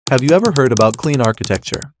Have you ever heard about clean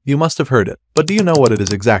architecture? You must have heard it, but do you know what it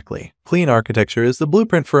is exactly? Clean architecture is the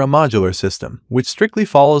blueprint for a modular system, which strictly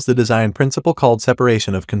follows the design principle called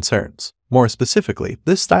separation of concerns. More specifically,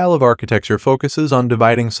 this style of architecture focuses on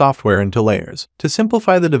dividing software into layers to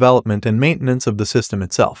simplify the development and maintenance of the system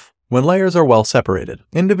itself. When layers are well separated,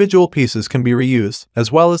 individual pieces can be reused, as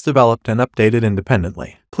well as developed and updated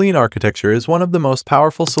independently. Clean architecture is one of the most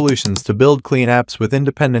powerful solutions to build clean apps with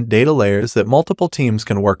independent data layers that multiple teams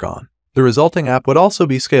can work on. The resulting app would also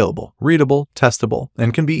be scalable, readable, testable,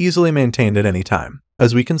 and can be easily maintained at any time.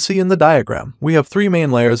 As we can see in the diagram, we have three main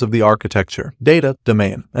layers of the architecture: data,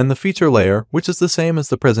 domain, and the feature layer, which is the same as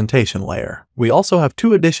the presentation layer. We also have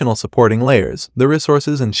two additional supporting layers: the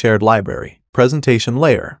resources and shared library. Presentation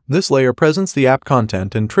layer. This layer presents the app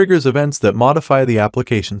content and triggers events that modify the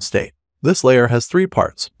application state. This layer has three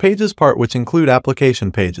parts: pages part, which include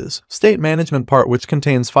application pages; state management part, which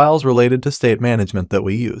contains files related to state management that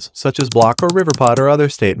we use, such as block or riverpod or other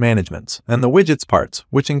state managements; and the widgets parts,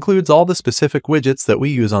 which includes all the specific widgets that we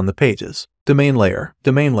use on the pages. Domain layer.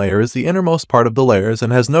 Domain layer is the innermost part of the layers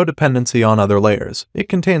and has no dependency on other layers. It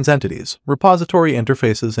contains entities, repository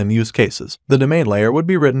interfaces, and use cases. The domain layer would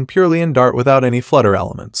be written purely in Dart without any Flutter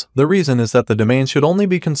elements. The reason is that the domain should only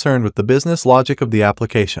be concerned with the business logic of the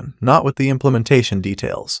application, not with the implementation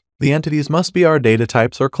details. The entities must be our data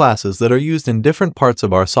types or classes that are used in different parts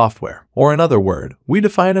of our software. Or in other words, we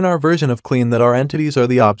define in our version of Clean that our entities are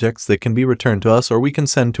the objects that can be returned to us or we can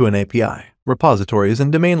send to an API. Repositories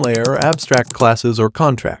and domain layer are abstract classes or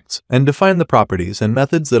contracts, and define the properties and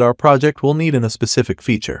methods that our project will need in a specific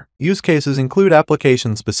feature. Use cases include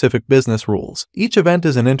application-specific business rules. Each event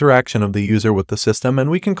is an interaction of the user with the system, and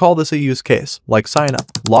we can call this a use case, like sign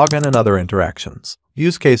up, login, and other interactions.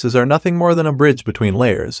 Use cases are nothing more than a bridge between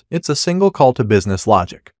layers. It's a single call to business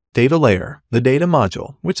logic. Data layer. The data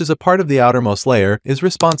module, which is a part of the outermost layer, is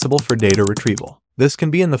responsible for data retrieval. This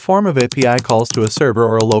can be in the form of API calls to a server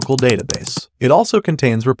or a local database. It also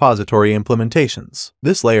contains repository implementations.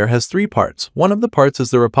 This layer has three parts. One of the parts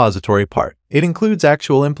is the repository part. It includes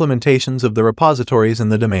actual implementations of the repositories in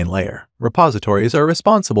the domain layer. Repositories are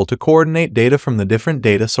responsible to coordinate data from the different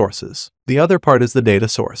data sources. The other part is the data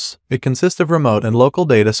source. It consists of remote and local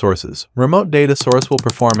data sources. Remote data source will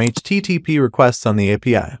perform HTTP requests on the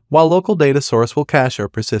API, while local data source will cache or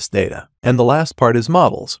persist data. And the last part is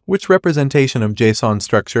models, which representation of JSON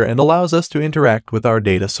structure and allows us to interact with our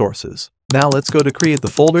data sources. Now let's go to create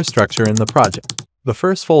the folder structure in the project. The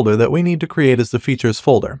first folder that we need to create is the features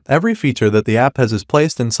folder. Every feature that the app has is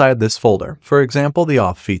placed inside this folder, for example the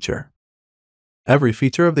off feature. Every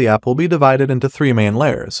feature of the app will be divided into three main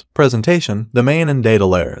layers: presentation, domain, and data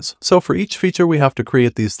layers. So for each feature we have to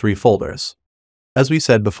create these three folders. As we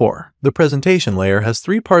said before, the presentation layer has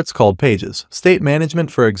three parts called pages, state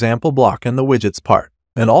management, for example block, and the widgets part.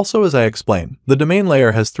 And also, as I explained, the domain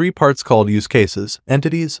layer has three parts called use cases,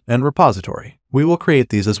 entities, and repository. We will create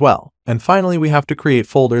these as well. And finally, we have to create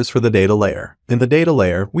folders for the data layer. In the data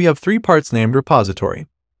layer, we have three parts named repository,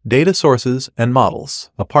 data sources, and models.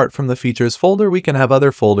 Apart from the features folder, we can have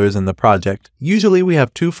other folders in the project. Usually we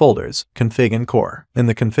have two folders, config and core. In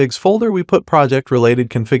the configs folder, we put project-related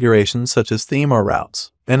configurations such as theme or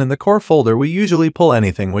routes. And in the core folder, we usually pull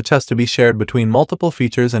anything which has to be shared between multiple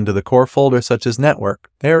features into the core folder, such as network,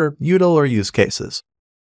 error, util, or use cases.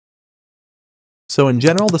 So in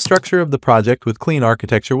general, the structure of the project with clean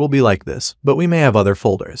architecture will be like this, but we may have other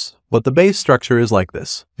folders. But the base structure is like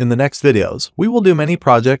this. In the next videos, we will do many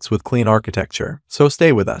projects with clean architecture, so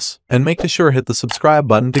stay with us, and make sure hit the subscribe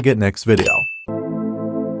button to get next video.